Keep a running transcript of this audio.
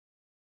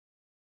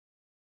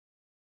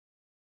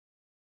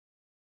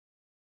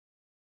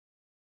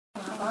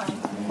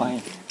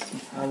Fine.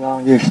 How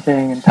long you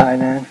staying in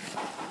Thailand?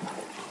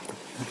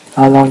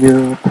 How long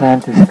you plan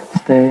to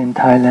stay in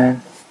Thailand?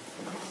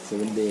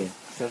 7 days.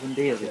 7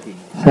 days, I think.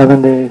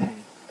 7 days.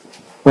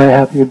 Where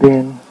have you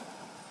been?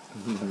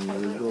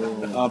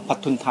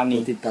 Patun Thani.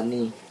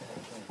 Titani.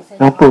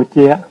 หลวงปู่เ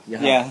จี๊ยะ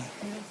Yeah.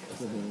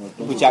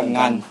 Bujak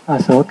Ngan. อ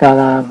โศกา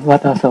ราม วั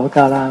ดอโศก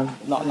าราม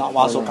Not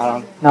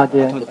Wasokaram. Not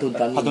yet.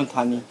 Patun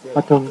Thani. ป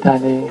ทุมธา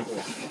นี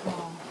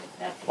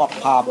Wat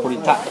Pa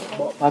Purita.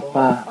 วัด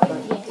ป่า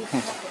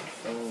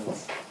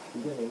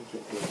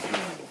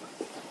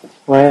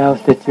Where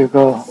else did you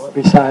go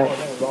besides?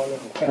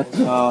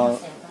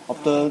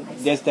 After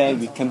yesterday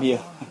we came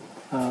here.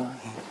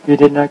 You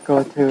did not go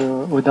to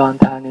Udon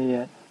Thani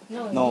yet.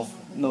 No.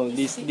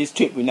 This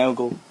trip we never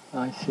go.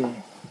 I see.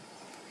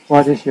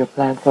 What is your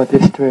plan for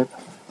this trip?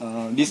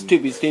 This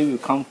trip we still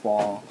will come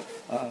for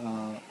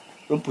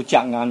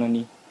Bujak Ngan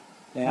only.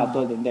 Then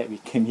after that we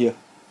came here.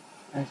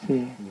 I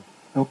see.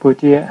 หลวงปู่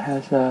เจี๊ยะ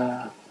has a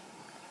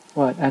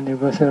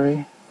anniversary?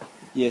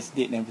 Yes,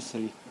 date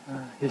anniversary.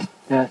 His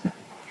death.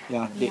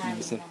 Yeah, date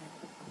anniversary.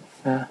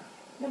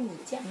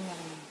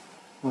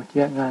 หมู่เ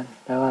จี๊ยะงาน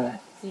แปลว่าอะไร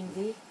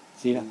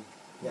See lah.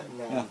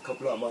 งานครบ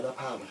รอบมรณ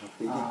ภาพครับ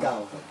ปีที่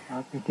 9 ครั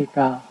บ ปีที่ 9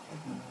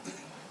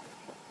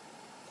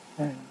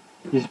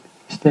 You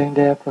staying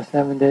there for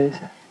 7 days?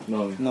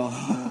 No.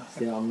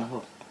 Stay on the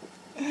house.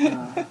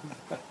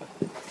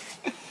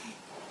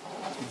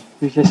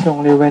 You just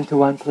only went to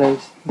one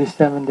place these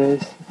 7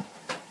 days?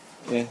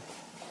 Yeah.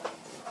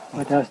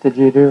 What else did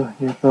you do?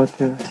 You go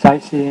to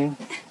sightseeing?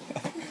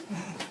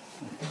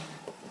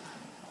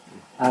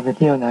 ไป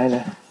เที่ยวไหนเล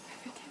ย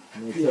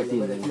ไม่เที่ยว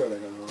ไม่ได้เที่ยวอะไร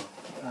กัน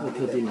เ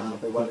ที่ยวที่ไหน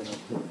ไปวัดเลยครับ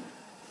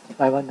ไ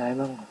ปวัดไหน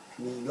บ้าง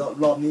มี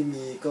รอบนี้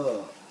มี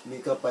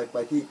ก็ไป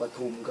ที่ป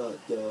ทุมก็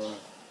เจอ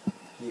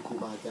มีครู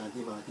บาอาจารย์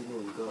ที่มาที่นู่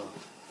นก็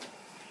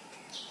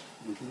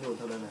อยู่ที่นู่นเ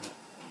ท่านั้นนะครับ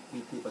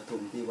ที่ปทุ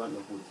มที่วัดหล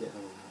วงปู่เจี๊ยะครั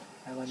บ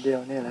ไปวันเดียว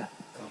นี่แหละ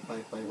ครับ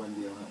ไปวันเ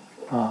ดียวครับ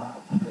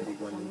ไปอีก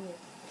วันนึง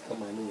ก็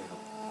มานี่ครับ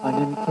อัน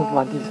นี้ทุก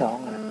วันที่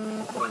2อ่ะ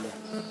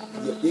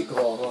เหยียบที่ค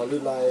อหอหรื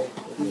อไร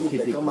ที่เ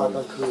ด็กเข้ามากล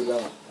างคืนแล้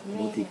ว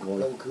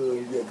กลางคืน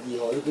เหยียบยี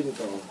หอหรือขึ้น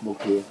ต่อโอ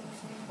เค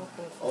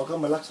เข้า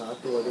มารักษา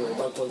ตัวด้วย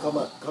บางคนเข้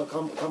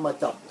ามา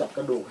จับก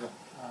ระดูกครับ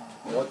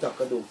หมอจับ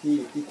กระดูก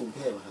ที่กรุงเ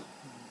ทพครับ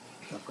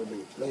จับกระดู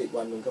กแล้วอีก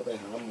วันนึงก็ไป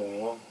หาหมอ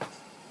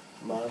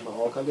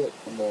เขาเรียก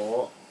หมอ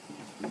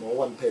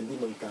วันเพ็ญที่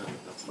เมืองกาญ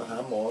มาหา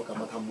หมอกับ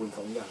มาทำบุญ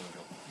2 อย่างค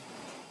รับ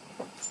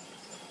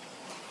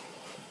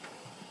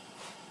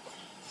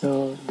So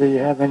do you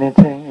have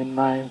anything in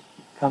mind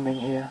coming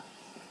here?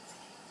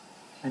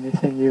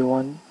 Anything you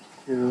want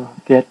to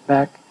get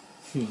back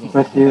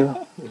with you?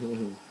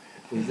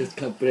 We just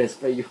come press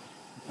for you.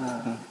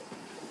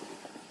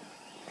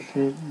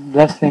 See,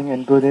 blessing in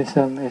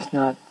Buddhism is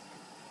not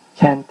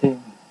chanting.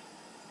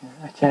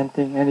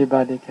 Chanting,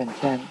 anybody can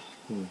chant.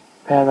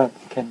 Parrot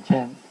can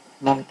chant.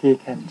 Monkey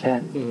can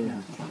chant.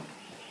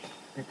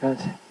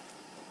 Because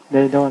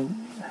they don't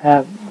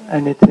have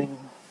anything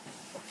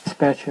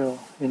special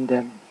in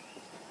them.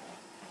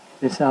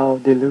 It's our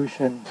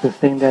delusion to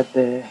think that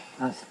they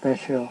are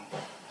special.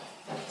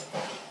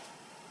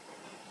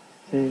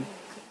 See,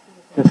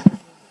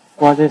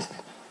 what is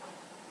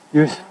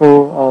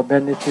useful or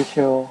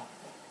beneficial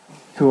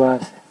to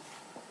us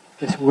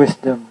is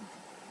wisdom,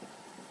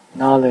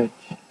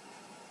 knowledge.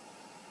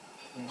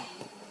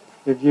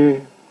 If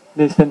you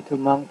listen to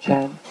monk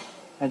chant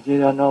and you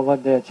don't know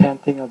what they're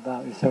chanting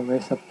about, it's a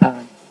waste of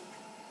time.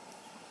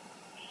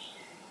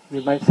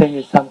 You might think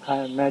it's some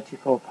kind of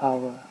magical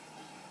power,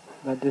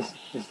 but this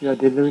is your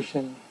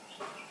delusion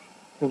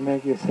to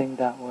make you think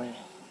that way.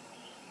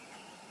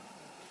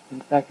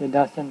 In fact, it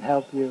doesn't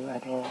help you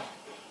at all.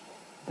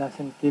 It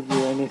doesn't give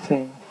you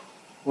anything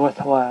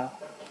worthwhile.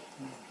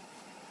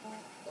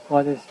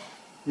 What is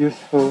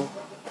useful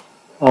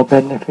or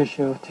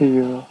beneficial to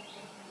you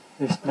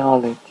is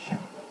knowledge,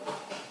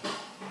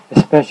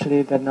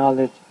 especially the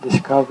knowledge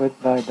discovered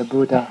by the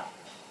Buddha,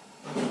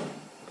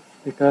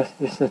 because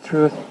it's the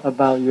truth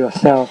about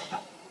yourself.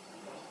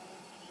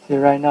 See,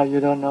 right now you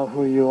don't know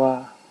who you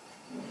are.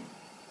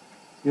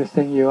 You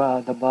think you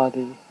are the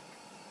body,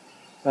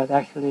 but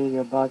actually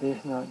your body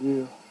is not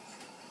you.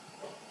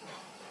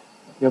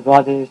 Your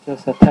body is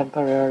just a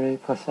temporary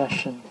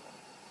possession,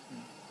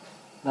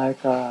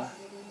 like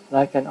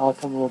an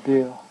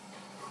automobile.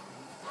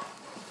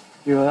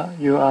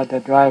 You are the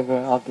driver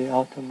of the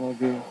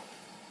automobile.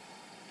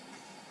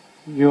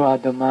 You are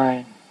the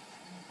mind,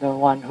 the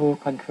one who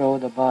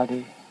controls the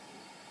body,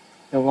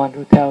 the one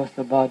who tells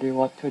the body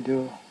what to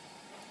do.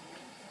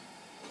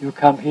 You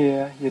come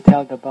here, you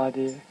tell the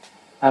body,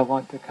 I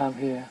want to come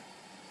here.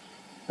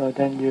 So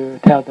then you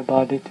tell the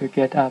body to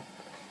get up,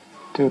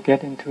 to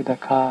get into the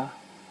car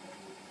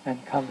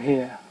and come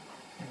here.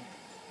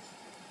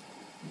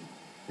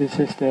 This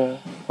is the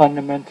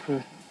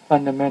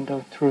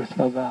fundamental truth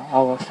about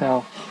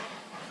ourselves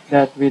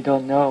that we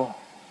don't know.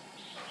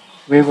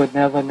 We would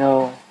never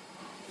know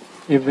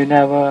if we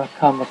never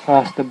come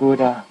across the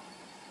Buddha.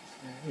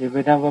 If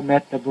we never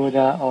met the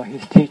Buddha or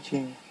his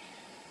teaching,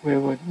 we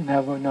would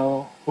never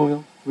know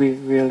who we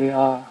really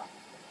are.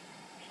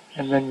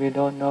 And when we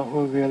don't know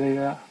who we really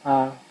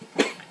are,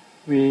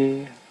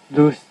 we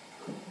lose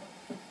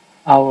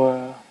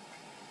our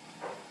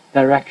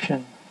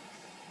direction.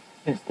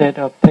 Instead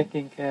of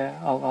taking care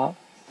of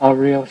our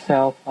real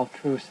self, our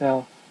true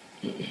self,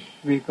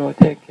 we go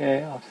take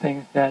care of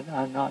things that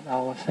are not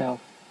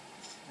ourselves.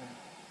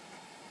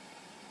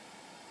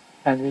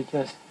 And we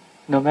just,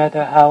 no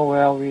matter how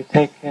well we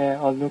take care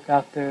or look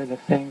after the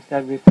things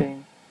that we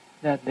think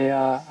that they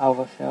are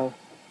ourselves,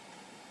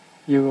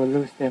 you will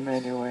lose them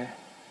anyway.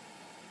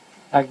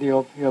 Like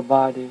your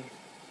body,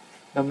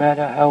 no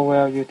matter how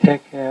well you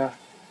take care,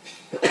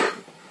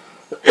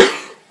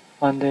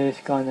 one day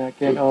it's gonna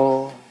get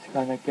old, it's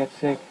gonna get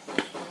sick,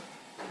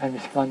 and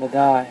it's gonna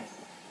die.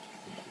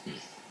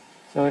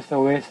 So it's a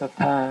waste of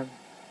time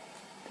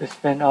to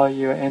spend all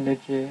your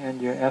energy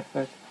and your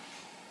effort,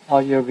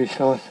 all your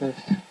resources,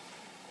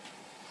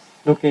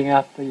 looking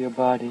after your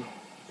body.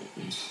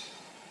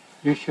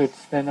 You should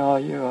spend all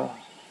your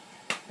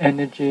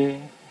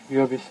energy,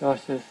 your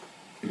resources,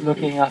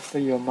 looking after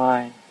your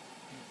mind.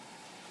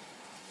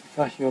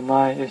 Because your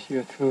mind is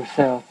your true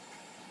self.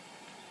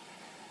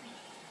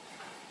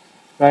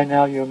 Right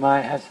now your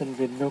mind hasn't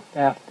been looked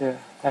after,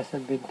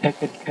 hasn't been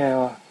taken care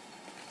of.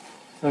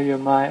 So your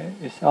mind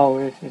is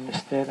always in a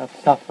state of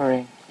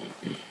suffering,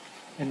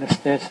 in a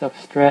state of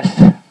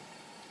stress,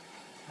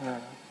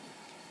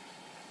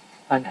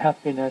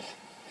 unhappiness,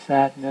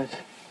 sadness,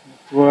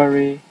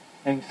 worry,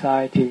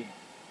 anxiety.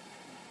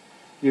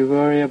 You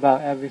worry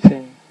about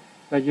everything,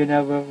 but you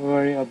never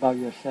worry about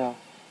yourself.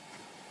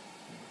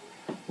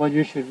 What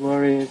you should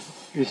worry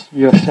is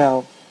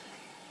yourself,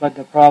 but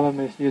the problem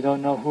is you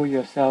don't know who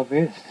yourself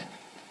is.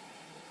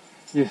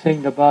 You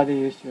think the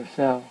body is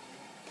yourself,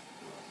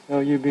 so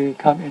you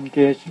become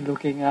engaged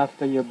looking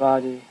after your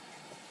body,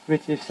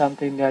 which is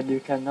something that you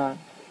cannot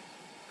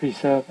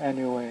preserve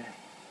anyway.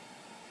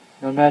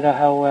 No matter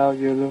how well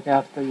you look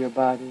after your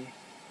body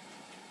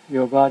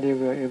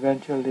will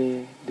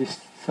eventually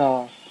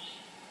dissolve,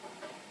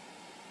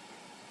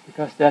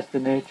 because that's the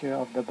nature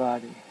of the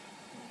body.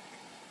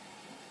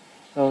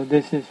 So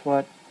this is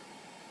what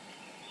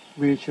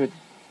we should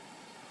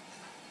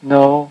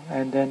know,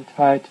 and then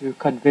try to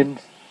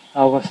convince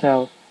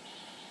ourselves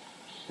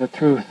the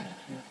truth.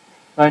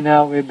 Right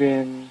now we've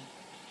been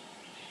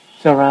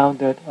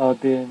surrounded or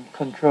being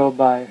controlled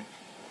by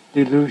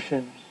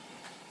delusion,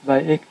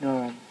 by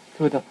ignorance,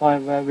 to the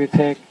point where we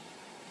take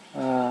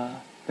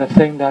the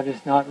thing that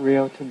is not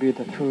real to be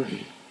the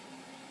truth,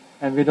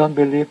 and we don't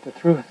believe the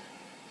truth.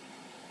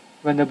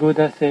 When the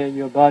Buddha said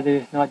your body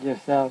is not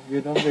yourself, you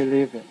don't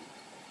believe it,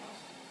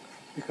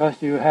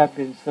 because you have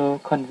been so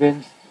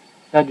convinced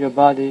that your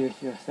body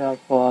is yourself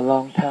for a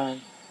long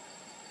time.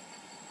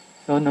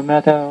 So no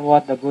matter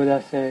what the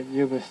Buddha said,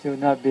 you will still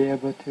not be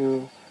able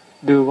to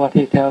do what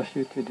he tells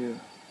you to do,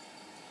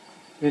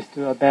 is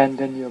to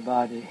abandon your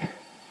body,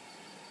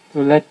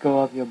 to let go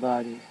of your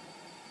body.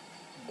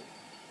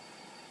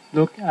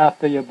 Look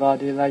after your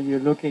body like you're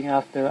looking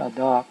after a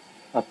dog,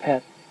 a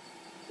pet.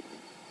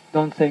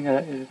 Don't think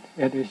that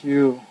it is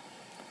you.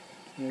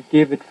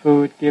 Give it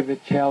food, give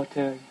it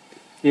shelter,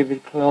 give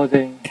it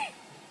clothing,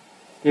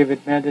 give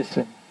it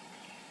medicine.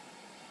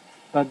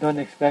 But don't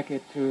expect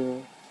it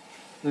to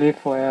live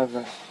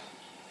forever.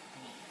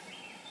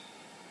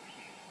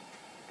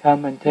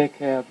 Come and take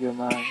care of your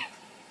mind.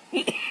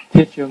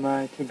 Teach your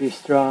mind to be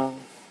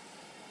strong,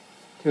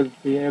 to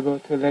be able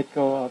to let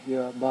go of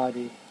your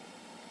body.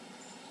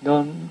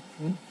 Don't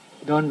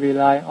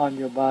rely on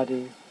your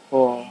body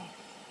for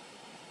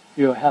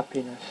your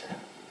happiness.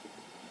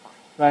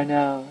 Right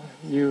now,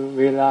 you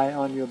rely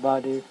on your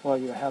body for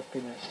your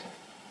happiness.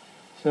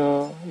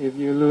 So if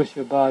you lose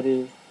your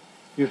body,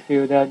 you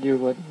feel that you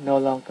would no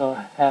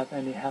longer have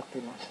any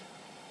happiness.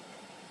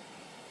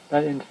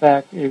 But in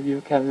fact, if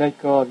you can let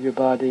go of your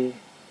body,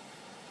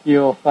 you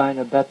will find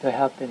a better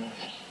happiness.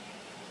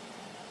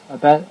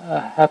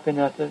 A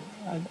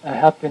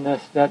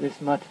happiness that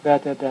is much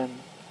better than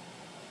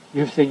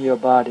using your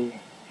body.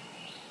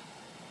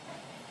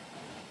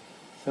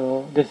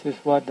 So this is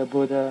what the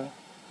Buddha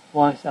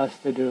wants us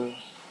to do.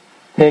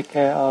 Take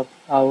care of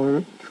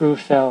our true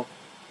self,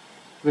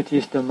 which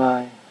is the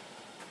mind,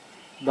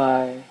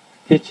 by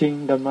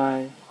teaching the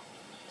mind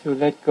to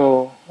let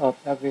go of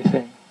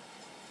everything.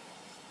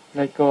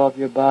 Let go of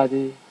your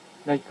body,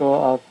 let go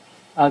of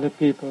other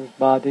people's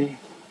body,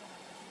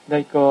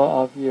 let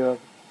go of your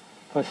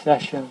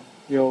possession,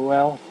 your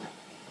wealth.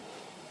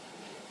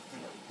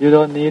 You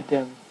don't need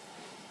them.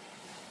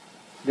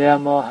 They are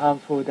more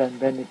harmful than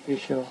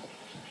beneficial.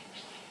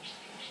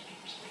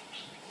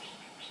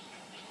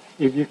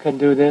 If you can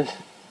do this,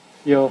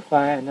 you'll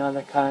find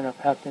another kind of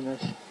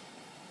happiness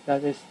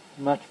that is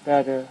much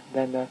better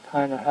than the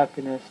kind of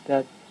happiness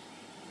that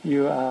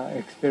you are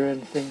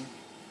experiencing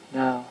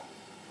now.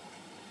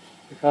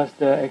 Because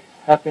the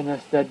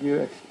happiness that you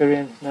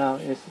experience now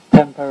is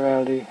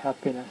temporary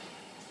happiness.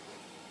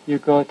 You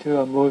go to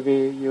a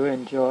movie, you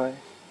enjoy.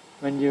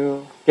 When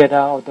you get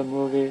out of the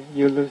movie,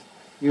 you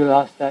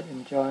lost that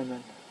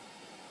enjoyment.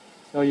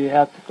 So you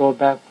have to go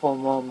back for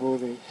more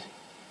movies.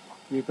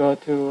 You go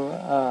to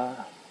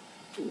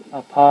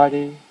a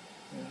party,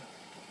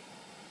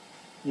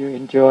 you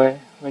enjoy.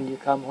 When you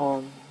come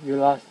home, you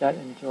lost that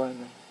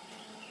enjoyment.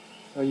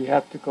 So you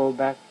have to go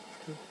back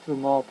to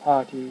more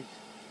parties.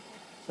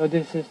 So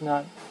this is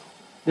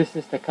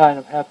the kind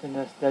of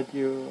happiness that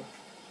you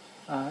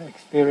are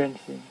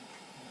experiencing,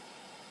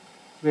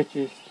 which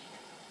is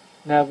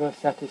never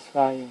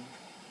satisfying,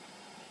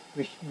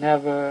 which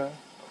never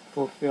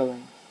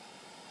fulfilling.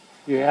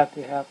 You have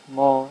to have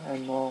more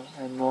and more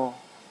and more.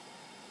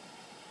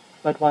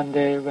 But one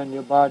day when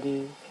your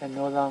body can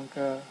no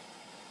longer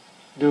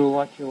do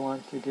what you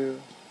want to do,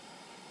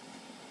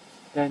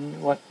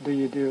 then what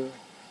do?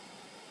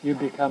 You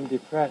become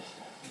depressed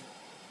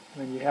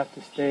when you have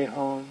to stay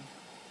home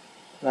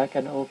like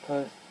an old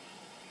person.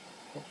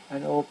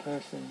 An old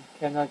person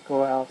cannot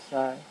go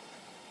outside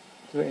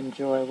to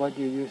enjoy what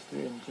you used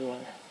to enjoy.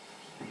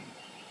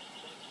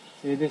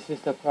 See, this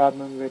is the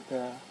problem with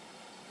the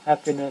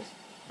happiness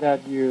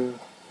that you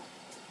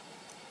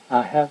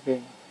are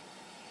having.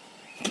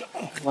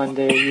 One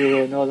day you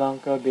will no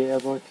longer be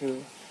able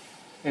to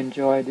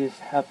enjoy this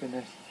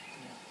happiness.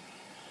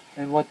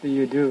 And what do?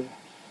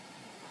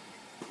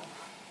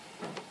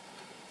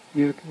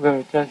 You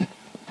will just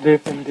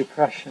live in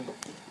depression,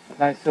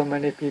 like so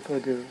many people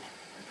do.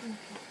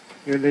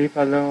 You live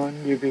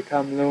alone, you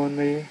become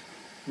lonely,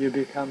 you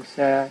become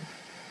sad.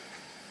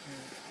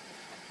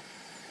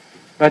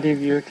 But if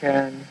you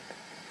can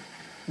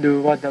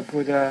do what the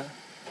Buddha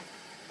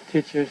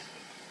teaches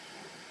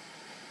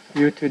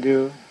you to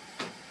do,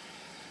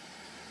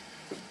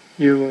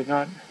 you will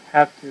not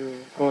have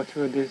to go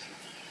through this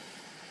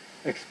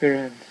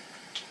experience.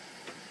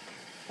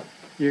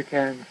 You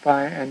can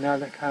find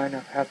another kind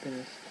of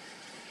happiness,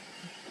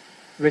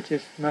 which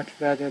is much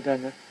better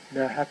than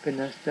the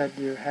happiness that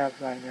you have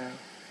right now.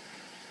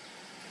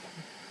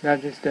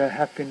 That is the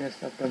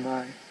happiness of the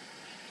mind.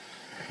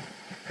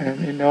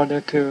 And in order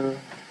to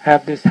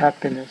have this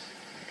happiness,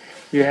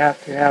 you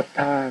have to have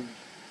time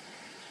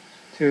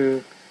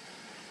to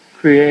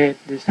create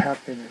this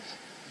happiness.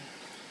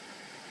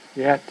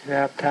 You have to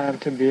have time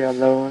to be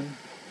alone,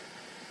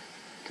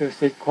 to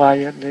sit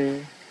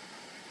quietly,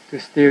 to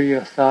still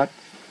your thoughts,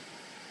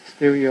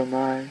 still your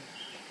mind.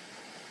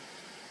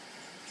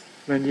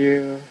 When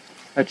you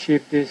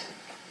achieve this,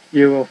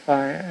 you will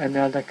find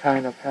another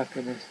kind of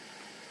happiness.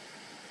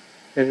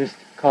 It is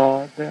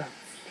called the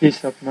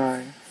peace of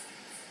mind,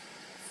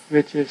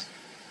 which is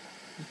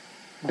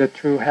the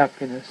true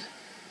happiness,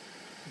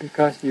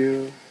 because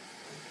you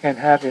can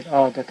have it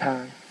all the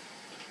time.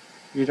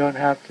 You don't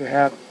have to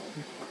have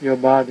your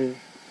body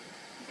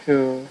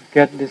to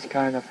get this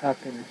kind of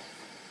happiness.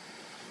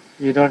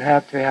 You don't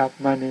have to have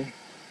money.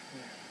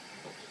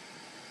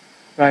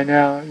 Right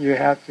now you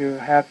have to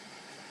have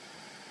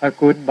a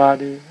good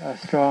body, a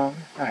strong,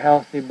 a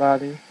healthy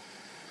body.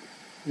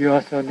 You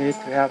also need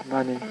to have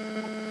money.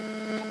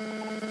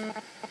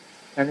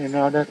 And in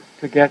order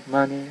to get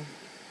money,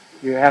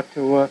 you have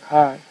to work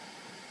hard.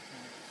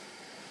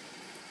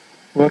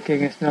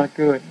 Working is not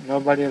good.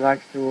 Nobody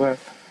likes to work.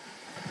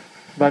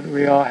 But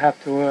we all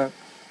have to work,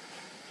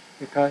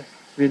 because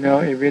we know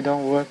if we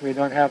don't work, we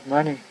don't have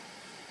money.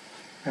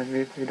 And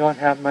if we don't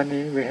have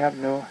money, we have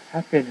no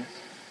happiness.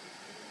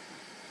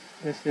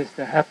 This is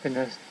the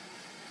happiness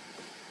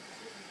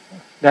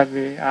that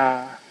we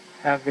are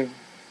having,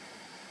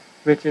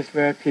 which is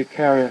very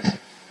precarious,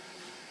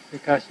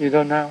 because you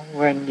don't know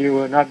when you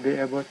will not be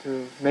able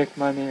to make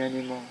money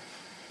anymore.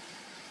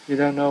 You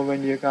don't know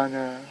when you're going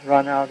to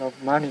run out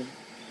of money.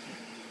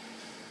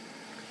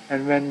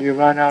 And when you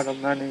run out of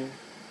money,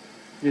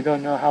 you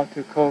don't know how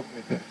to cope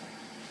with it.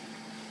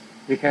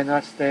 You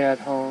cannot stay at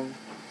home,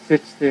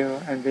 sit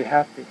still, and be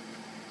happy.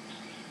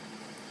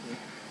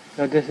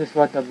 So this is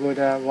what the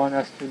Buddha wants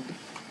us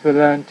to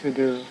learn to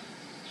do,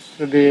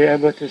 to be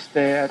able to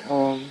stay at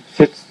home,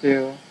 sit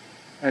still,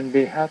 and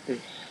be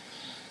happy.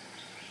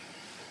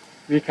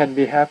 We can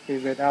be happy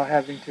without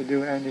having to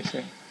do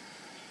anything,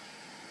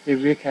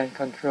 if we can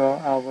control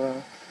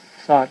our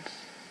thoughts,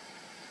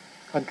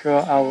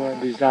 control our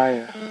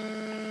desire.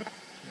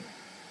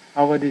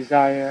 Our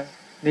desire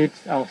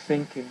needs our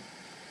thinking.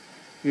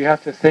 You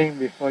have to think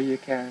before you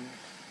can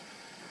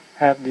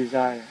have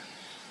desire.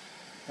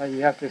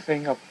 You have to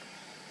think of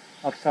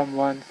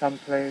someone, some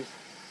place,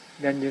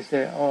 then you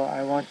say, oh,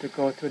 I want to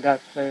go to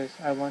that place,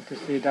 I want to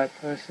see that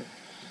person.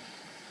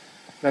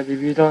 But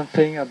if you don't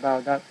think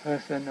about that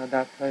person or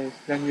that place,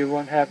 then you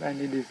won't have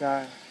any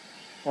desire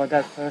for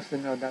that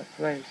person or that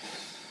place.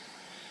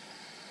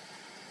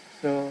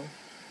 So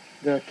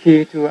the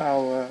key to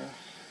our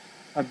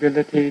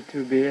ability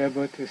to be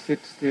able to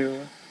sit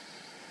still,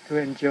 to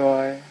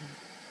enjoy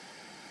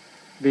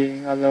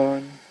being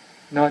alone,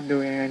 not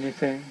doing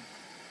anything,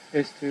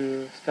 is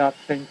to stop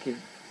thinking.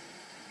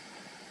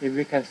 If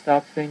we can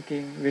stop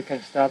thinking, we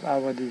can stop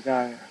our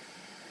desire.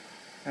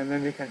 And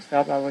when we can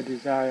stop our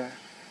desire,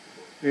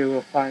 we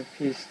will find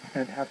peace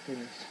and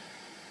happiness.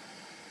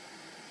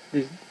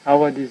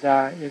 Our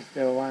desire is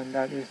the one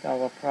that is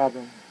our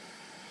problem.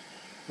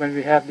 When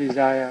we have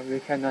desire, we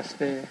cannot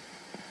stay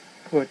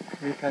put,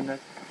 we cannot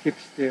keep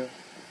still.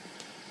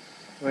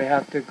 we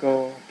have to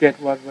go get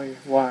what we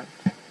want.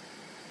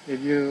 If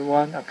you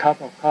want a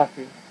cup of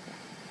coffee,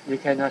 you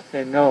cannot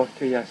say no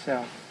to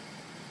yourself.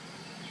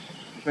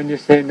 When you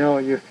say no,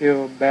 you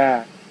feel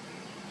bad.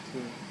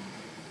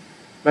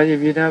 But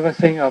if you never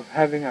think of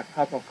having a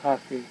cup of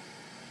coffee,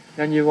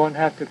 then you won't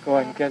have to go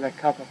and get a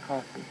cup of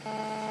coffee.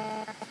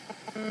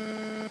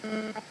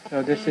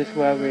 So this is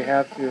where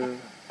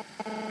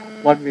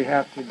what we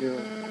have to do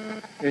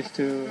is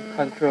to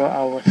control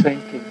our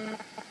thinking,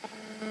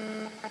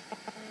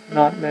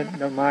 not let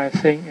the mind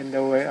think in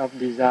the way of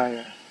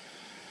desire.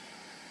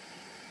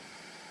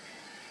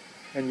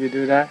 Can you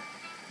do that?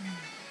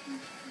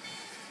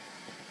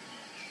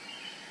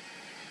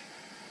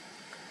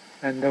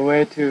 And the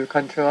way to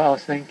control our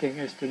thinking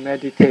is to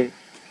meditate.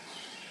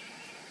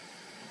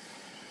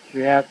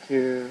 We have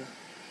to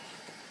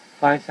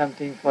find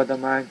something for the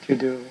mind to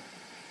do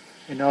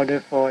in order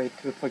for it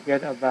to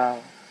forget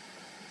about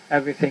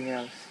everything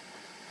else.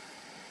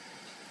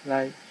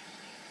 Like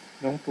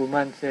Luang Pu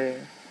Man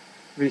say,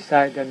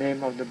 recite the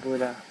name of the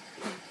Buddha.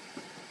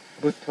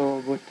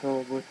 Bhutto,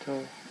 Bhutto,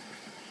 Bhutto.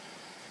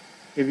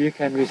 If you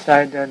can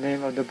recite the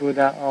name of the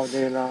Buddha all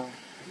day long,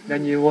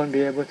 then you won't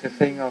be able to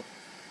think of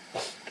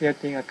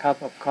getting a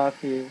cup of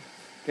coffee,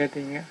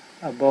 getting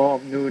a bowl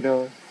of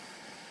noodles,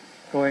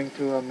 going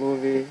to a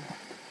movie,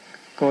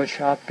 go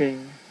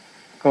shopping,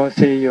 go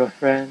see your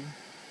friend,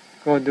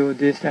 go do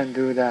this and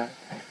do that.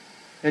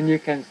 Then you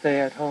can stay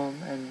at home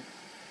and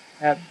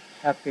have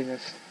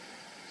happiness.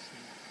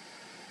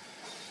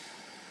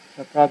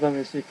 The problem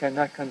is you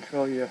cannot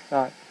control your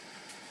thought.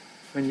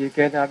 When you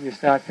get up, you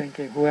start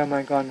thinking, who am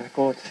I going to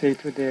go see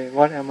today?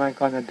 What am I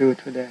going to do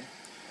today?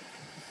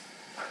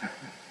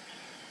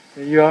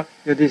 Your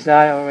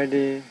desire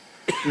already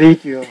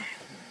lead you.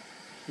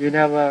 You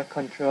never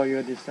control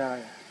your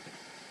desire.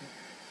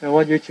 So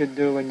what you should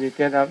do when you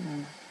get up,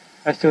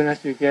 as soon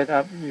as you get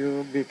up,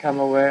 you become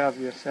aware of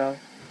yourself.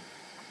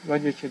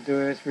 What you should do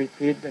is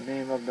repeat the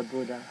name of the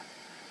Buddha.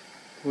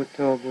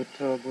 Bhutto,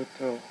 Bhutto,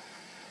 Bhutto.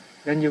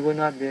 Then you will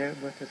not be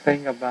able to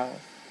think about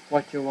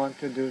what you want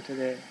to do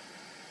today,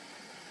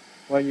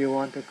 where you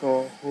want to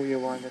go, who you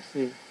want to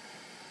see.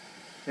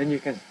 Then you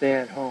can stay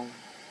at home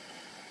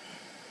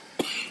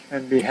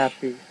and be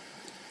happy.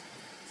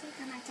 So,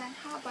 Ajahn,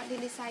 how about the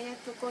desire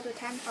to go to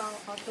temple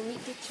or to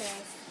meet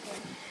teachers?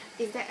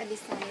 Is that a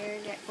desire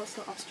that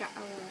also obstructs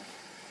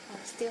our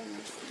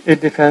stillness? It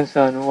depends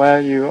on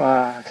where you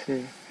are.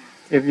 See,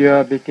 if you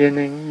are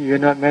beginning, you're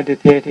not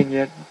meditating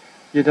yet,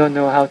 you don't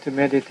know how to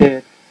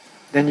meditate,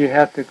 then you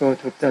have to go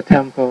to the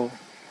temple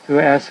to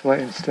ask for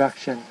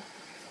instruction.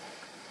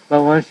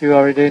 But once you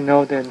already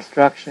know the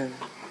instruction,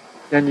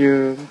 then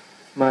you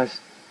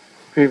must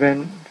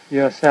prevent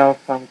yourself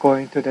from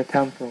going to the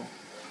temple.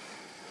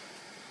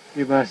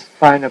 You must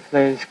find a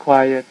place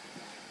quiet.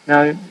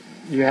 Now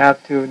you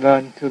have to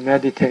learn to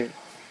meditate,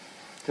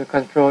 to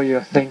control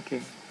your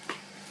thinking.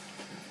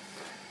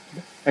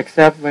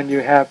 Except when you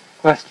have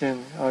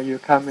questions or you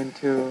come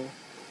into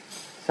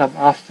some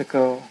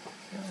obstacle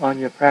on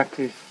your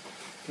practice,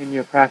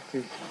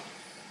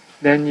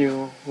 then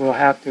you will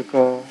have to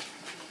go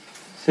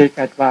seek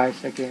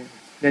advice again.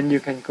 Then you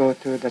can go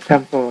to the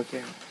temple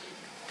again.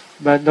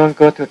 But don't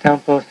go to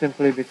temple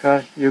simply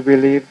because you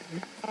believe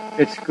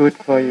it's good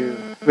for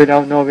you,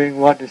 without knowing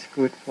what is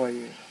good for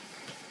you.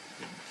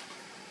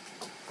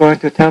 Going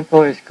to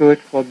temple is good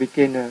for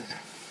beginners,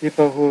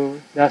 people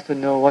who doesn't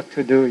know what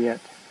to do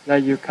yet,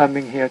 like you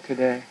coming here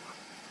today.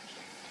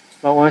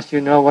 But once you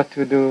know what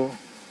to do,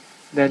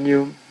 then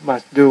you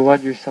must do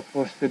what you're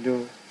supposed to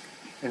do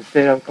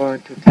instead of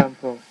going to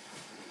temple.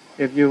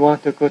 If you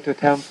want to go to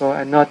temple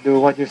and not do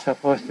what you're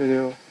supposed to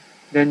do,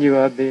 then you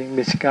are being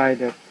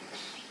misguided.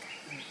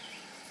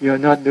 You're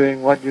not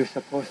doing what you're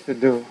supposed to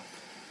do.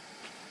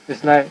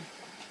 It's like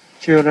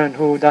children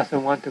who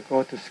doesn't want to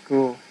go to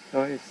school.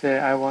 So it say,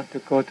 I want to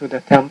go to the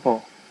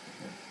temple.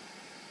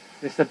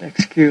 It's an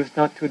excuse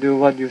not to do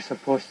what you're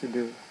supposed to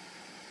do.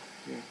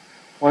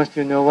 Once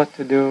you know what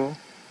to do,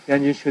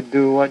 then you should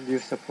do what you're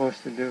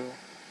supposed to do.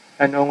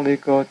 And only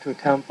go to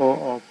temple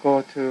or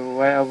go to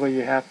wherever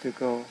you have to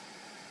go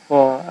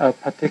for a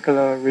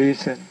particular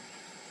reason,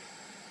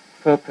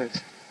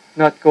 purpose.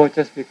 Not go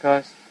just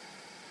because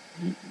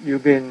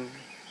you've been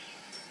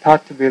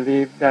taught to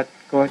believe that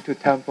going to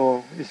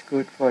temple is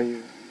good for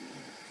you.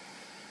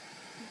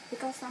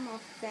 Because some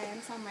of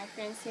my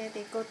friends here,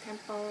 they go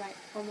temple like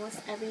almost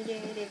every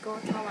day. They go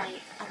to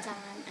like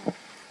Ajahn and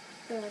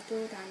do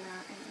Dhamma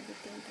and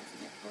everything.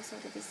 That's also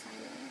the desire.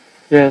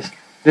 Yes,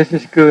 this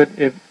is good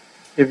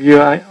if you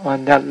are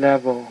on that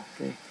level.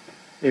 See?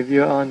 If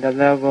you're on the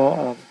level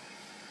of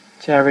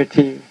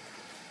charity,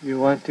 you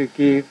want to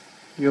give,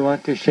 you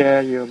want to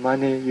share your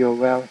money, your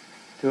wealth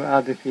to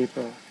other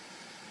people.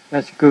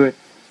 That's good.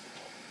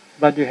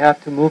 But you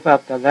have to move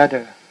up the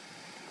ladder.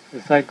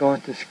 It's like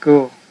going to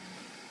school.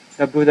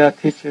 The Buddha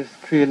teaches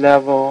 3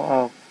 levels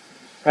of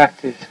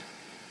practice.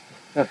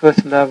 The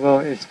first level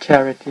is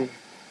charity,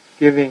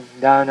 giving,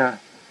 dana.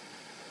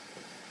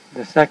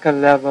 The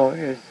second level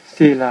is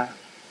sila,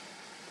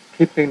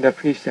 keeping the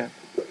precept.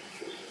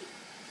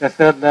 The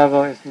third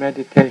level is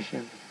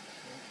meditation.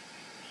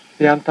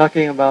 See, I'm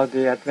talking about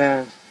the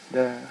advanced,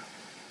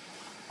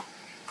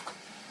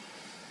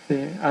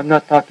 I'm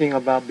not talking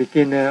about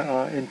beginner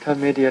or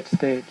intermediate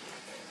stage.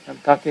 I'm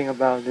talking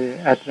about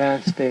the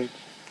advanced stage.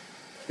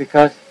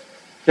 Because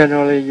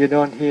generally you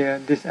don't hear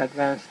this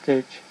advanced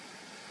stage.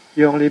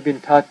 You only been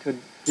taught to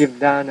give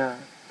dana,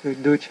 to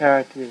do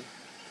charity,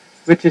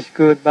 which is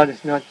good, but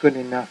it's not good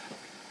enough.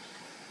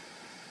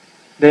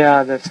 They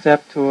are the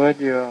step toward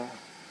your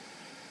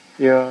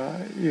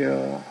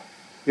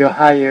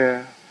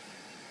higher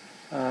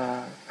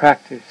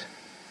practice.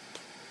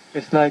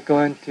 It's like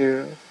going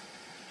to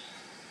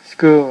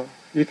school.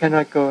 You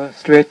cannot go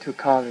straight to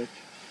college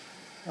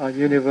or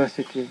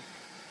university.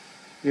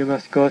 You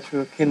must go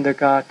through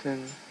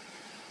kindergarten,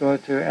 go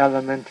to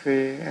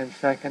elementary and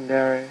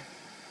secondary,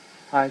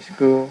 high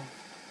school,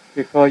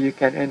 before you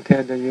can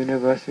enter the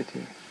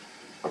university.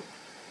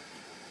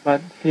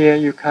 But here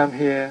you come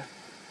here,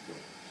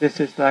 this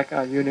is like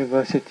a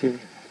university.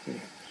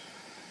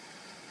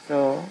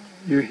 So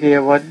you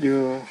hear what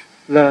you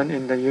learn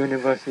in the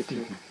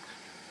university.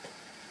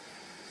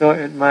 So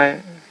it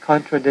might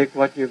contradict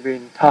what you've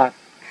been taught,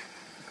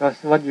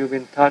 because what you've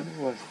been taught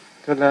was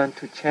to learn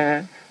to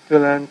chant, to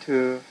learn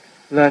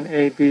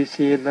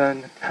ABC,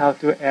 learn how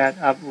to add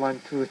up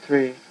 1, 2,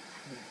 3.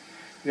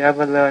 You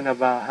ever learn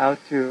about how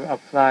to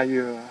apply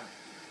your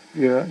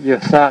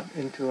thought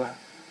into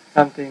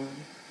something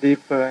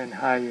deeper and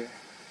higher?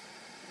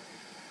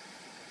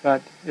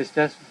 But it's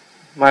just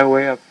my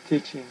way of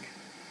teaching,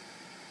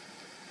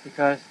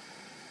 because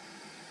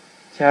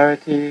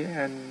charity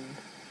and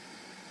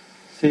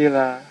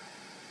sila,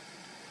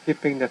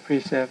 keeping the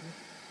precept,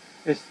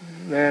 is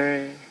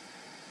very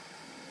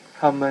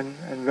common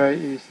and very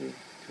easy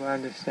to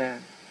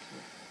understand.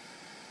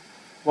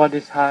 What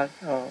is hard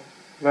or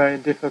very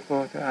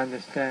difficult to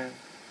understand,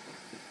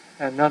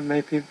 and not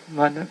many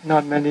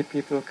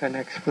people can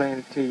explain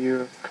it to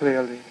you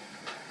clearly,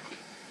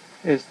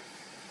 is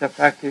the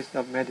practice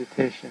of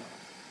meditation,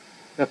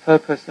 the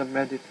purpose of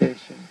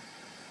meditation,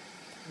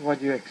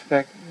 what you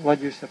expect, what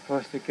you're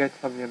supposed to get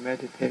from your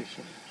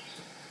meditation.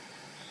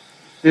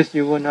 This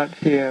you will not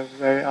hear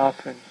very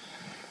often.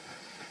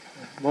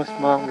 Most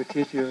monks will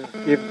teach you,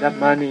 give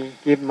money,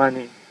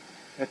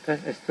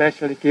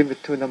 especially give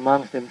it to the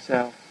monks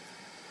themselves.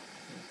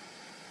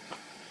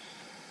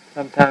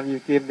 Sometimes you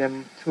give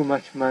them too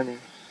much money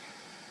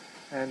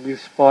and you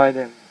spoil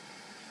them.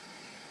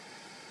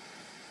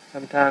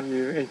 Sometimes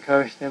you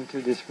encourage them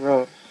to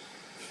disrobe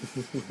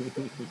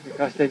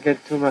because they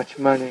get too much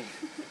money,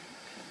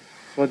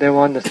 so they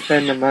want to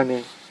spend the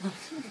money.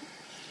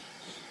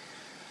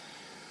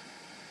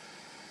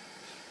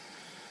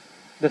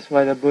 That's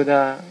why the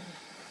Buddha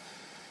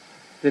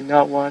did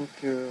not want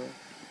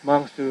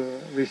monks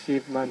to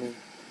receive money.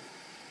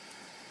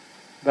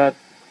 But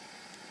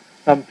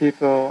some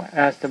people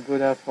asked the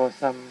Buddha for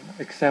some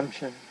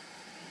exemption,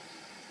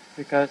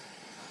 because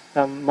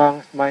some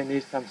monks might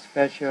need have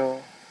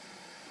special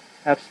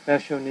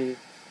needs,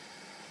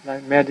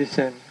 like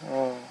medicine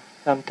or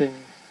something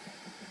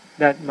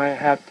that might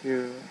have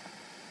to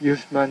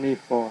use money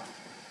for.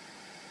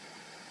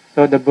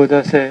 So the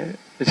Buddha said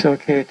it's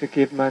okay to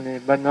give money,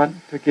 but not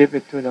to give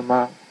it to the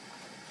monk.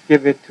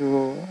 Give it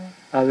to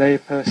a lay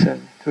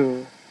person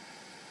to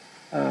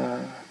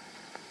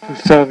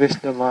service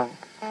the monk.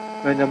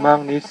 When the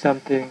monk needs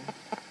something,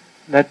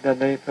 let the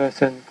lay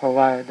person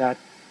provide that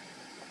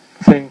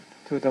thing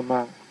to the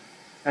monk.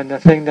 And the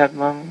thing that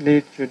monk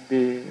needs should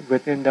be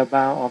within the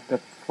bound of the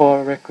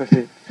 4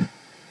 requisites.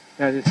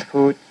 That is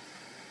food,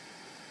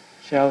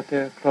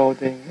 shelter,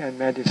 clothing, and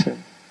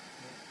medicine.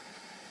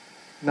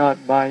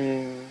 Not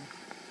buying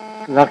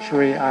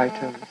luxury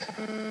items.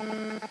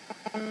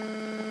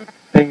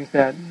 Things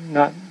that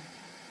not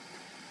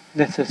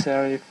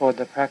necessary for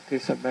the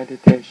practice of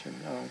meditation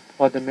or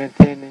for the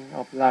maintaining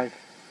of life.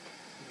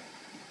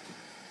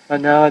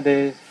 But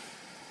nowadays,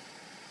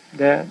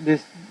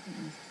 this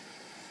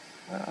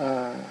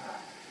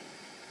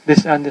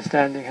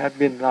understanding has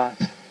been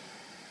lost.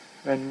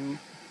 When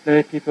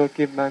lay people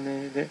give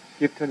money, they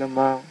give to the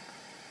monk,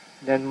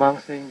 then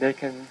monks think they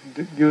can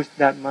use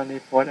that money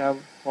for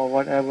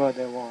whatever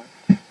they want.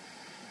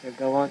 If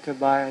they want to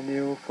buy a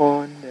new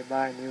phone, they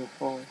buy a new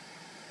phone.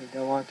 If they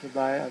want to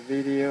buy a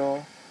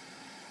video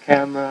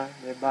camera,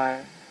 they buy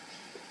it.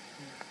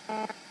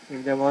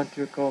 If they want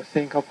to go to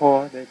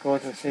Singapore, they go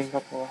to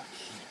Singapore.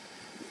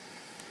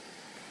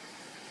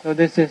 So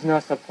this is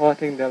not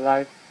supporting the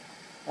life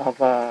of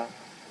a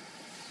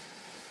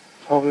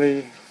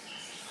holy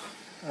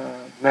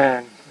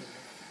man.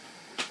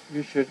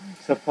 You should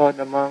support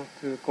the monk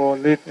to go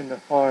live in the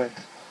forest,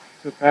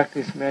 to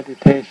practice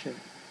meditation.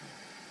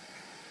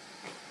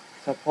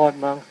 Support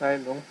monks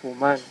like Luang Pu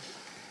Man.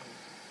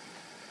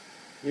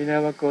 He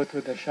never go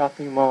to the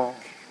shopping mall.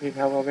 He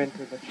never went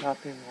to the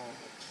shopping mall.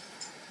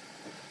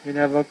 He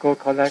never go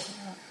collect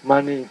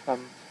money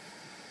from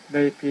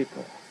lay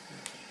people.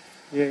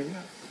 He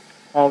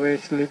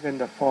always live in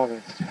the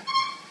forest.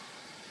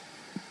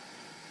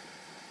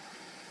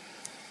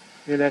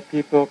 He let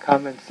people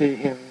come and see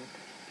him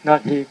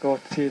not he go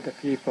see the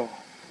people.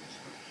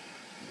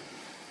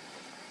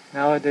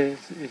 Nowadays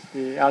it's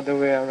the other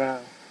way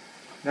around.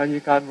 Now you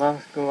got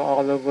monks go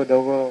all over the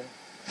world,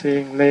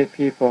 seeing lay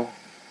people,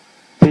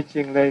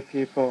 teaching lay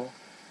people,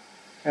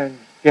 and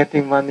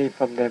getting money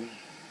from them.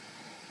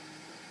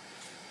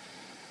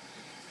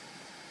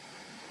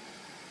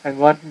 And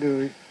what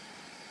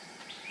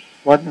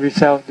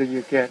result do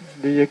you get?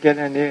 Do you get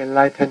any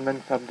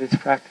enlightenment from these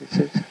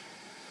practices?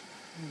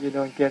 You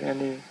don't get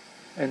any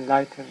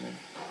enlightenment.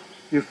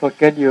 You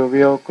forget your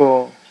real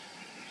goal.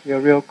 Your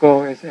real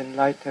goal is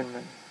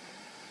enlightenment.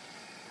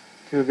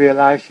 To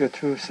realize your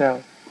true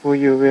self, who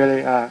you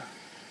really are.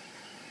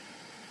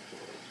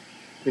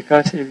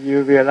 Because if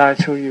you realize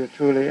who you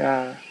truly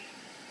are,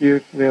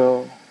 you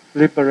will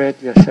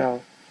liberate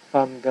yourself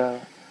from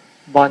the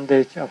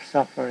bondage of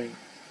suffering.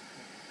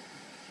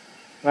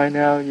 Right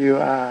now you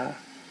are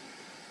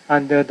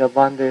under the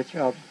bondage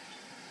of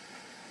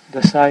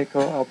the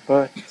cycle of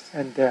birth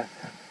and death.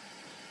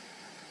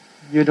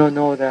 You don't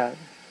know that.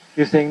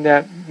 You think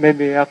that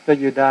maybe after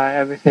you die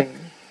everything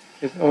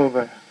is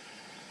over.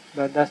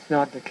 But that's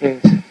not the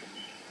case.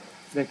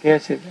 The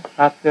case is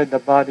after the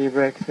body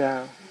breaks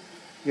down,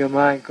 your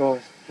mind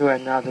goes to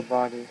another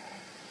body.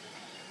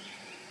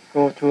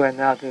 Go through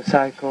another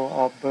cycle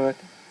of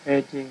birth,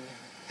 aging,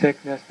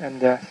 sickness and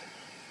death.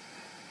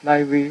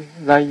 Like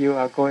you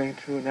are going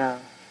through now.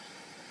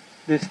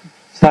 This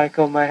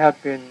cycle might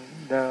have been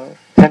the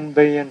 10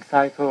 billion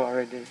cycle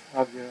already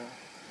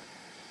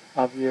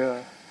of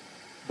your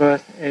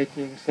birth,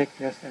 aging,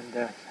 sickness and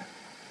death.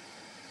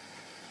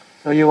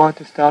 So you want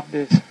to stop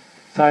this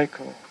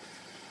cycle.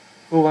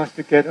 Who wants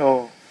to get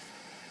old?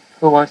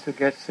 Who wants to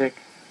get sick?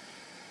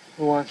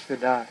 Who wants to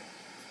die?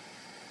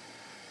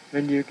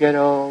 When you get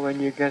old,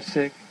 when you get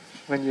sick,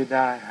 when you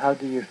die, how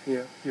do you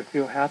feel? You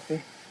feel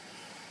happy?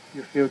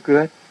 You feel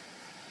good?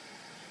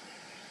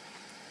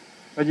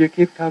 But you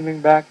keep coming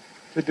back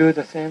to do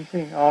the same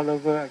thing all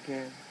over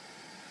again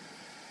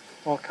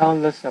for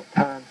countless of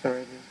times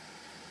already.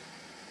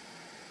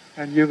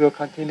 And you will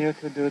continue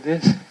to do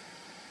this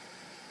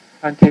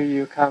until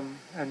you come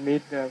and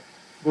meet the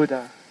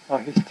Buddha or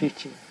his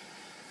teaching.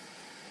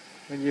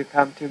 When you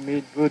come to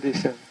meet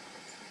Buddhism,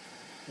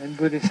 then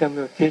Buddhism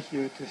will teach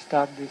you to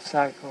stop this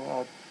cycle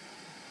of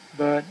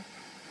birth,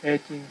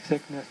 aging,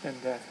 sickness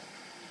and death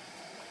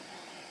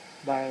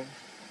by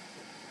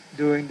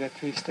doing the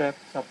 3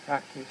 steps of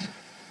practice.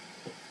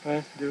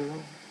 First,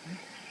 do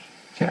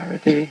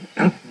charity,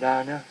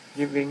 dana,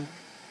 giving.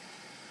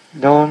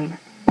 Don't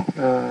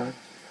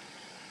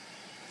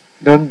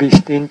be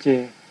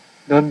stingy.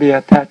 Don't be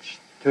attached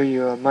to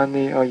your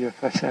money or your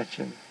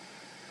possession.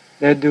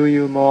 They do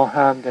you more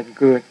harm than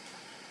good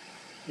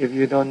if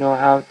you don't know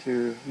how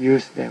to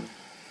use them.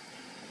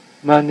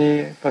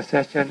 Money,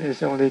 possession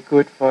is only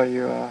good for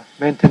your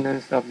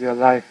maintenance of your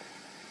life.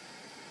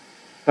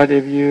 But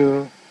if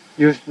you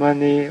use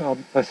money or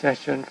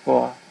possession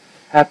for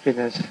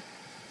happiness,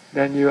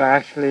 then you are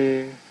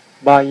actually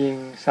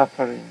buying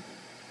suffering.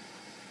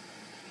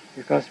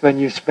 Because when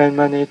you spend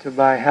money to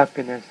buy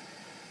happiness,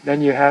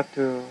 then you have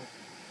to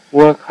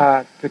work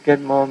hard to get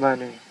more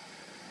money.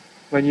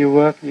 When you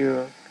work,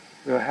 you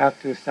will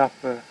have to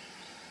suffer.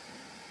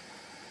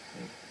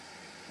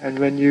 And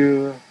when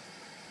you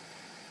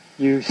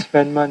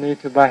spend money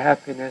to buy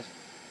happiness,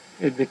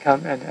 it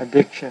becomes an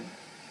addiction.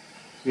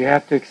 You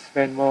have to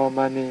spend more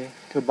money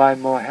to buy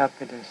more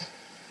happiness.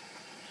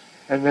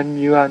 And when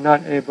you are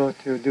not able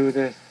to do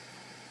this,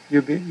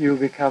 you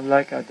become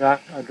like a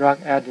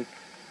drug addict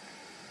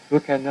who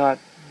cannot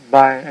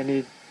buy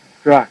any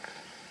drugs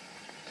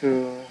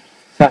to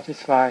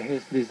satisfy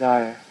his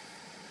desire,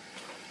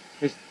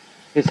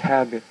 his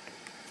habit.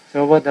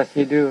 So what does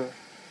he do?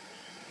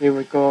 He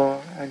would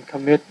go and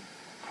commit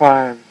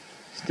crime,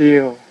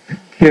 steal,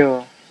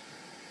 kill,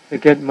 to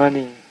get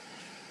money,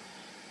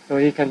 so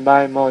he can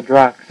buy more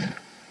drugs.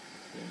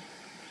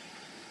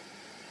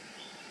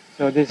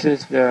 So this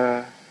is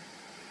the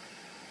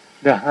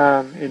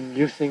harm in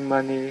using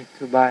money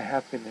to buy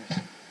happiness.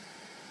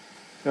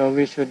 So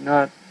we should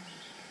not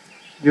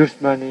use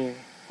money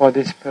for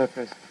this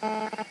purpose.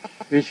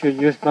 We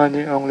should use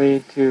money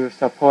only to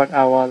support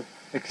our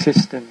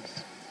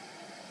existence.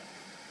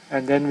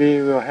 And then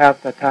we will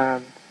have the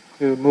time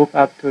to move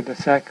up to the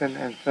 2nd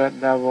and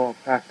 3rd level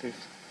of practice.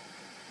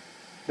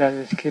 That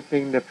is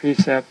keeping the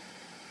precept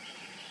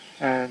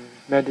and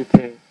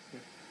meditate.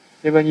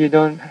 Even you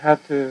don't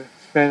have to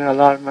spend a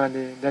lot of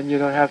money, then you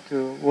don't have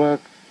to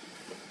work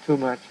too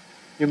much.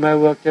 You might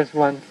work just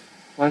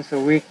once a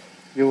week.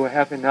 You will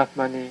have enough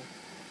money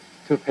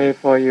to pay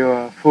for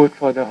your food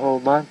for the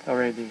whole month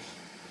already.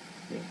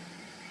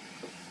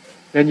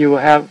 Then you will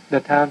have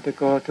the time to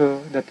go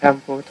to the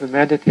temple to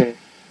meditate,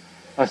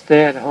 or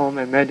stay at home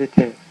and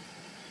meditate,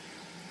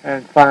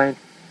 and find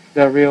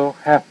the real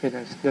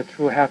happiness, the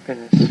true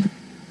happiness.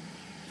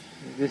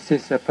 This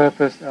is the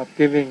purpose of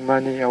giving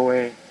money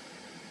away,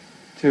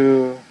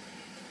 to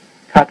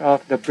cut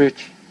off the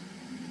bridge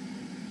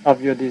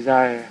of your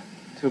desire,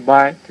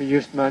 to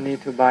use money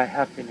to buy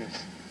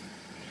happiness.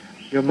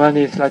 Your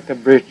money is like the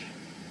bridge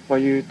for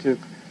you to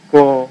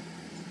go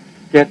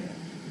get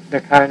the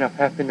kind of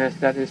happiness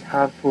that is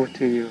harmful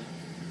to you,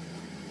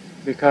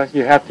 because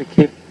you have to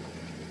keep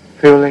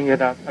filling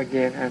it up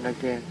again and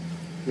again.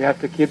 You have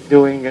to keep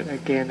doing it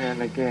again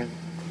and again.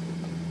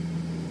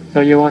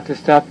 So you want to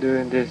stop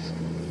doing this.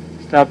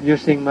 Stop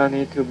using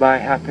money to buy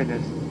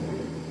happiness.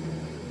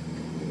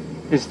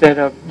 Instead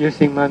of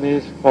using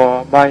money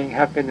for buying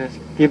happiness,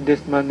 give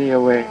this money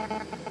away.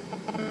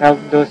 Help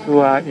those who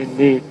are in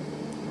need.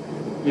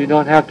 You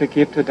don't have to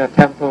give to the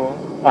temple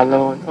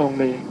alone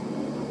only.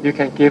 You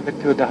can give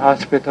it to the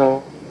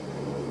hospital,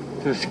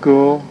 to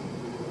school,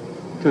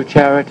 to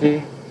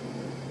charity.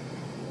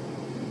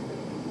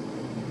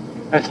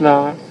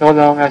 So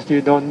long as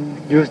you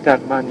don't use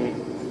that money,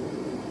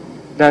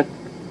 that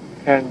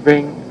can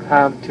bring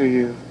harm to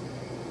you.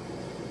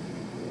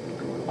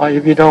 Or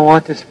if you don't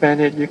want to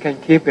spend it, you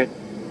can keep it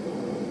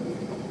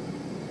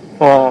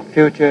for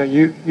future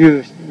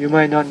use. You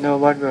might not know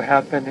what will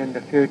happen in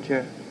the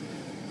future,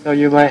 so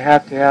you might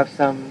have to have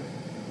some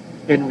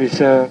in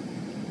reserve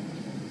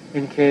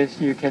in case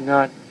you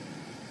cannot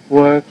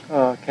work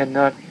or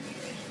cannot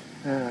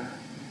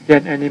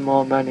get any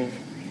more money.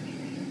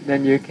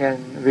 Then you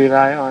can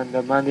rely on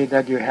the money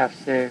that you have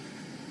saved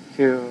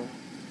to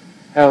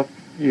help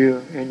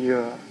you in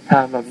your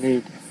time of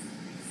need.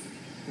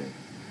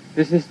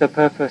 This is the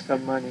purpose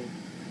of money.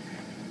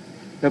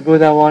 The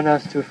Buddha wants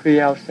us to free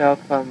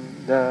ourselves from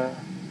the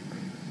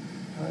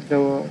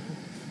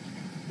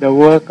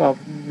work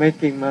of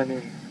making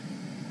money.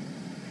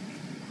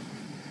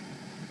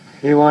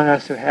 He wants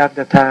us to have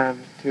the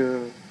time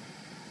to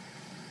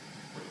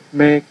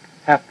make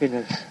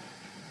happiness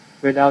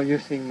without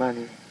using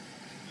money.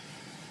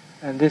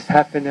 And this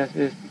happiness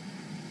is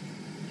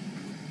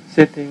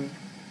sitting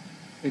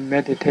in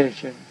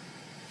meditation,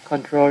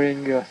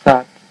 controlling your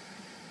thoughts,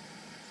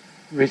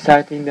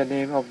 reciting the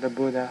name of the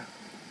Buddha.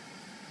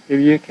 If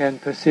you can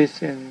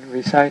persist in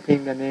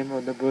reciting the name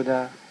of the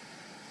Buddha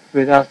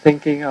without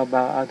thinking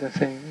about other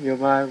things, your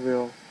mind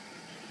will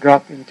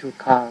drop into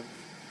calm.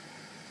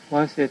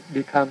 Once it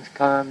becomes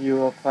calm, you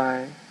will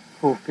find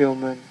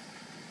fulfillment,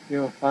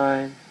 you will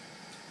find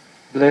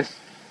bliss,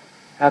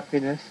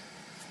 happiness,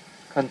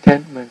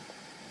 contentment.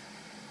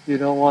 You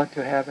don't want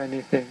to have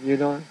anything. You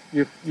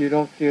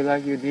don't feel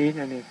like you need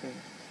anything.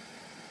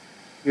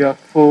 You are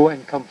full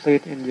and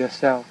complete in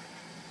yourself.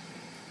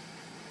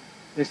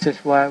 This is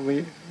where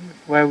we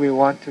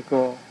want to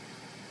go.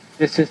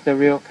 This is the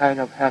real kind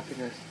of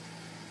happiness.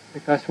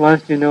 Because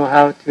once you know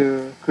how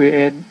to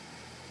create,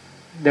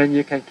 then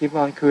you can keep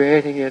on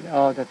creating it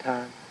all the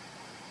time.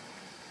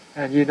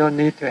 And you don't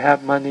need to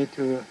have money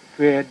to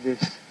create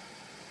this.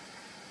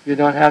 You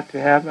don't have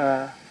to have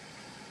a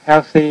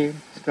healthy,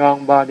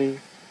 strong body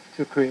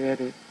to create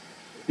it.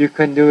 You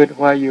can do it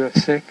while you are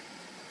sick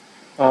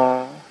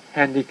or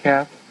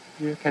handicapped.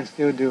 You can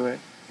still do it.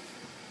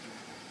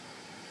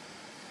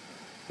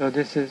 So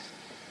this is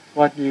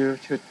what you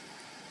should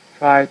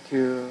try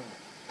to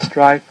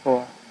strive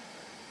for,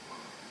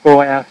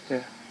 go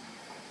after,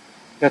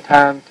 the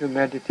time to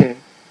meditate.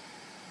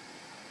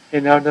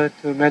 In order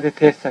to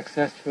meditate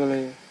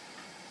successfully,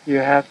 you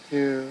have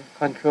to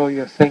control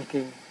your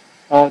thinking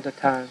all the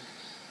time.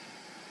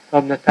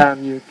 From the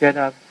time you get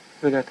up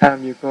to the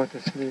time you go to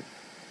sleep.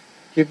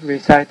 Keep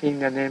reciting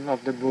the name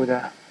of the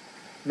Buddha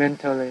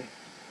mentally.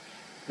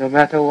 No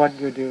matter what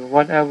you do,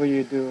 whatever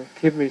you do,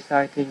 keep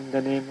reciting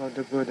the name of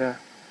the Buddha.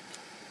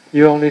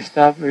 You only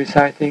stop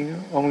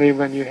reciting only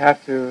when you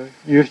have to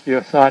use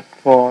your thought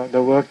for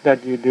the work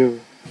that you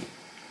do.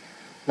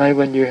 Like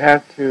when you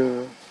have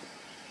to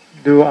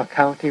do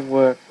accounting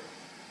work,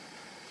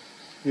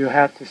 you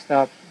have to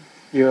stop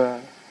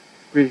your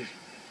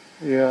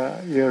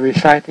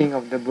reciting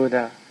of the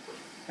Buddha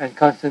and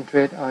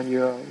concentrate on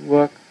your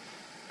work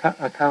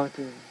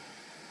accounting,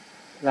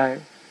 like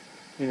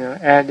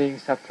adding,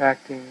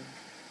 subtracting,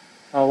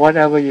 or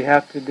whatever you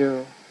have to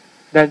do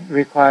that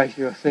requires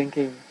your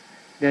thinking.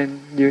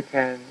 Then you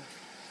can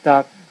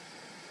stop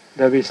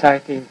the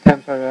reciting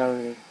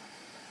temporarily.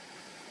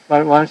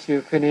 But once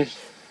you finish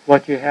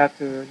what you have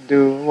to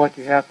do, what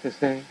you have to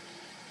think,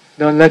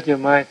 don't let your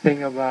mind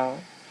think about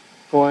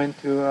going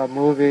to a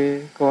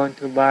movie, going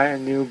to buy a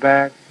new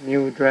bag,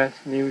 new dress,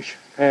 new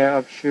pair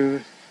of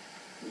shoes,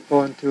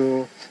 going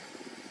to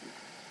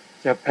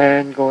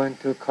Japan, going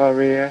to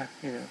Korea.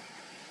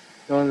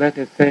 Don't let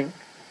it think.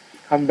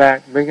 Come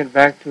back, bring it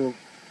back to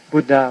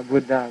Buddha,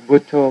 Buddha,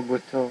 Bhutto,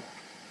 Bhutto.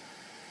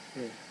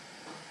 Yeah.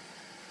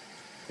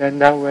 Then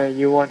that way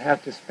you won't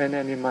have to spend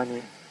any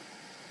money.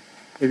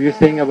 If you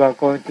think about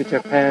going to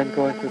Japan,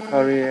 going to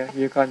Korea,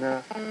 you're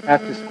gonna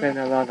have to spend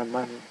a lot of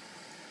money.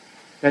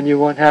 Then you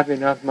won't have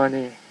enough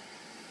money.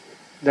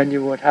 Then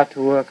you would have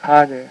to work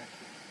harder.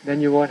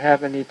 Then you won't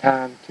have any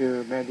time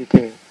to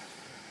meditate.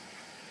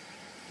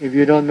 If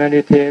you don't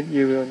meditate,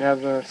 you will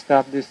never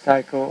stop this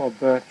cycle of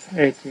birth,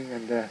 aging,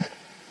 and death.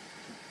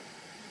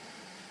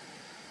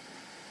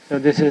 So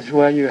this is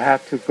where you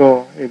have to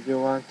go if you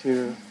want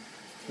to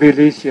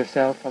release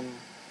yourself from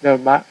the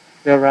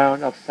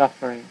round of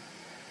suffering,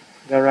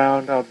 the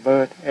round of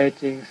birth,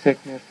 aging,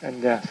 sickness,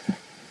 and death.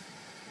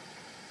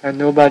 and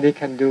nobody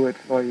can do it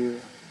for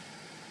you.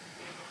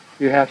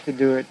 You have to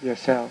do it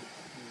yourself.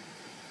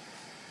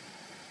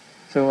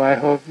 So I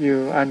hope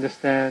you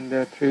understand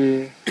the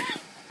 3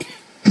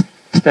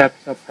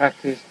 steps of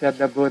practice that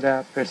the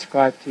Buddha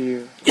prescribed to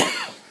you.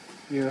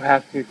 You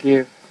have to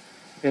give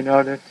in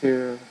order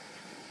to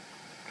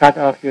cut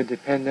off your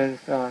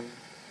dependence on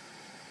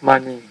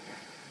money.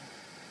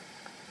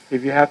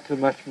 If you have too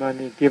much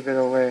money, give it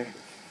away.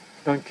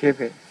 Don't keep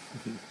it.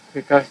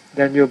 Because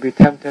then you'll be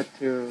tempted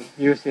to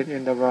use it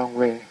in the wrong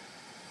way.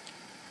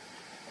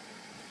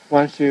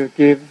 Once you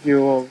give, you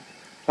will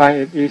find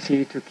it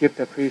easy to keep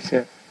the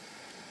precept.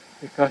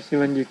 Because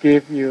when you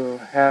give, you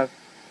have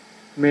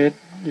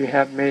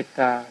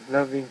metta,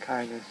 loving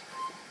kindness.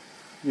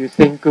 You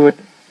think good,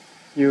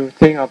 you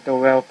think of the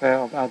welfare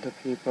of other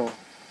people.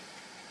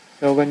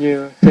 So when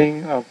you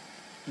think of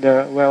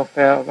the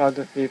welfare of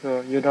other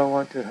people, you don't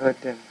want to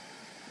hurt them.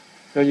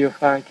 So you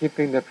find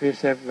keeping the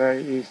precept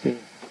very easy.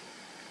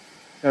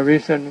 The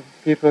reason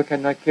people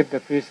cannot keep the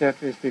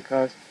precept is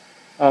because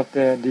of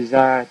their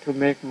desire to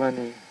make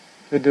money,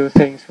 to do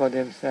things for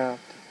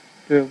themselves,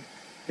 to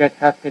get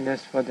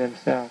happiness for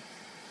themselves.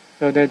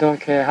 So they don't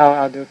care how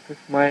others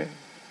might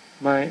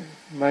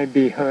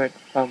be hurt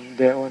from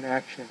their own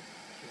action.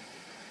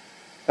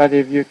 But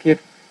if you keep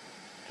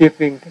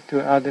giving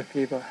to other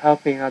people,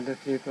 helping other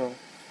people,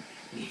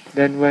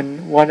 then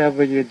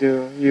whatever you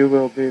do, you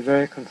will be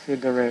very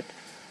considerate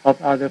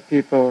of other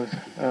people's,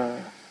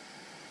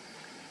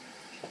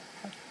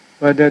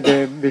 whether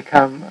they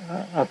become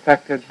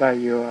affected by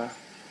your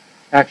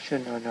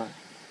action or not.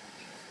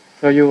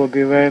 So you will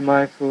be very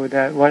mindful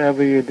that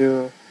whatever you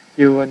do,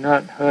 you will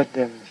not hurt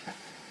them.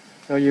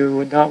 So you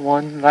would not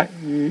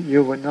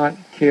you would not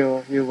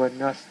kill, you would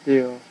not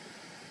steal,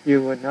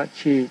 you would not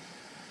cheat,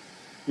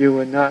 you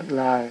would not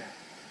lie.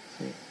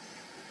 See?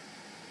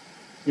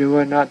 You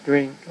will not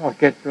drink or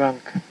get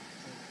drunk.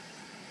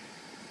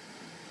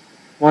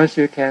 Once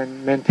you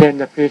can maintain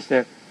the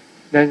precept,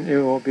 then it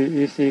will be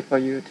easy for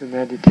you to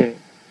meditate,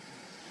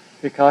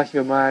 because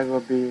your mind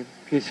will be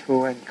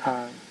peaceful and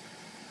calm.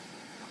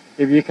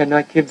 If you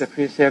cannot keep the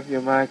precept,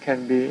 your mind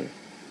can be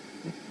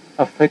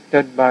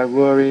afflicted by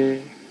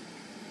worry,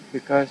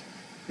 because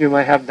you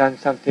might have done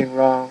something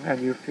wrong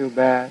and you feel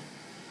bad.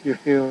 You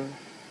feel,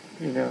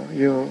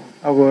 you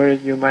are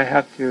worried you might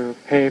have to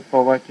pay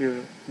for what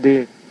you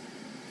did.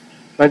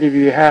 But if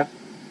you have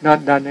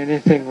not done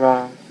anything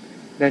wrong,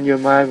 then your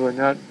mind will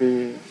not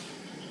be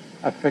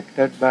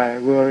affected by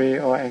worry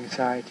or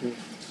anxiety.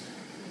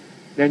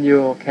 Then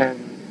you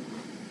can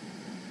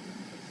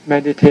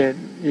meditate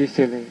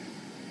easily.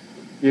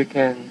 You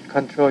can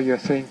control your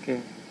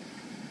thinking.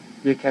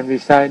 You can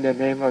recite the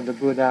name of the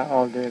Buddha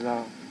all day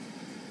long.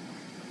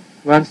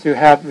 Once you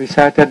have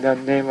recited the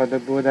name of the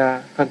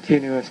Buddha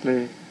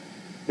continuously,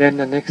 then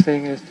the next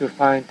thing is to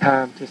find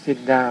time to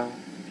sit down,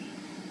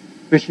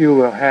 which you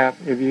will have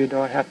if you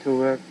don't have to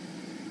work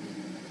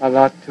a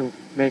lot to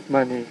make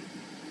money.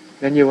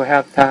 Then you will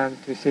have time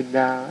to sit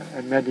down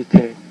and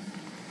meditate.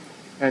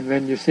 And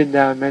when you sit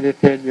down and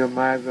meditate, your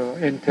mind will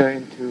enter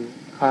into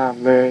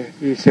calm very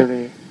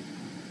easily.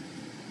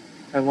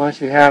 And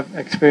once you have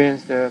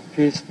experienced the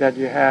peace that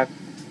you have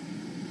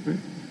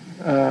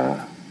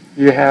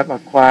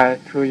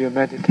acquired through your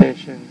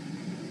meditation,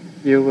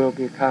 you will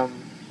become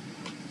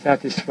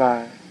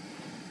satisfied.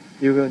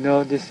 You will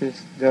know this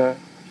is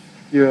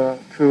your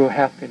true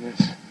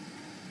happiness.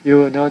 You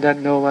will know that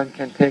no one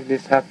can take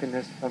this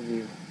happiness from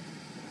you.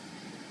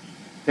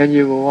 Then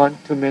you will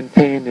want to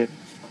maintain it.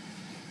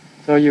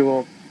 So you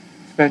will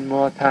spend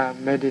more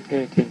time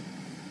meditating.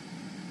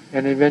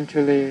 And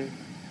eventually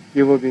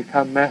you will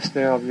become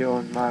master of your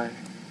own mind.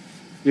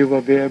 You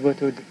will be able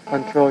to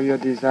control your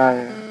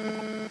desire.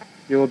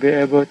 You will be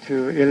able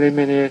to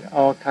eliminate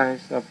all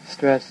kinds of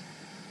stress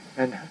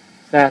and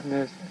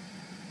sadness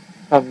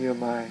from your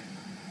mind.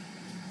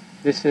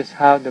 This is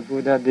how the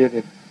Buddha did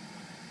it.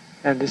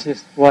 And this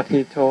is what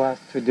he told us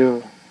to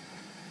do.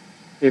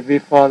 If we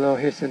follow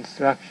his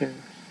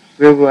instructions,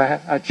 we will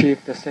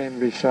achieve the same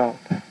result.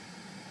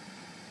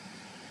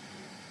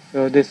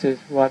 So this is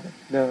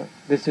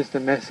the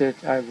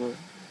message I will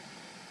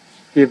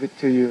give it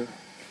to you.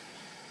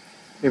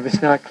 If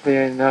it's not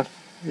clear enough,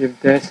 if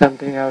there's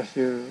something else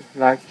you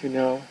like to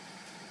know,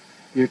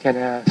 you can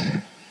ask.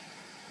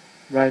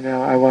 Right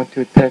now I want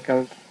to take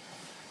a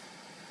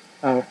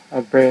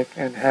break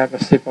and have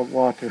a sip of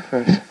water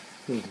first.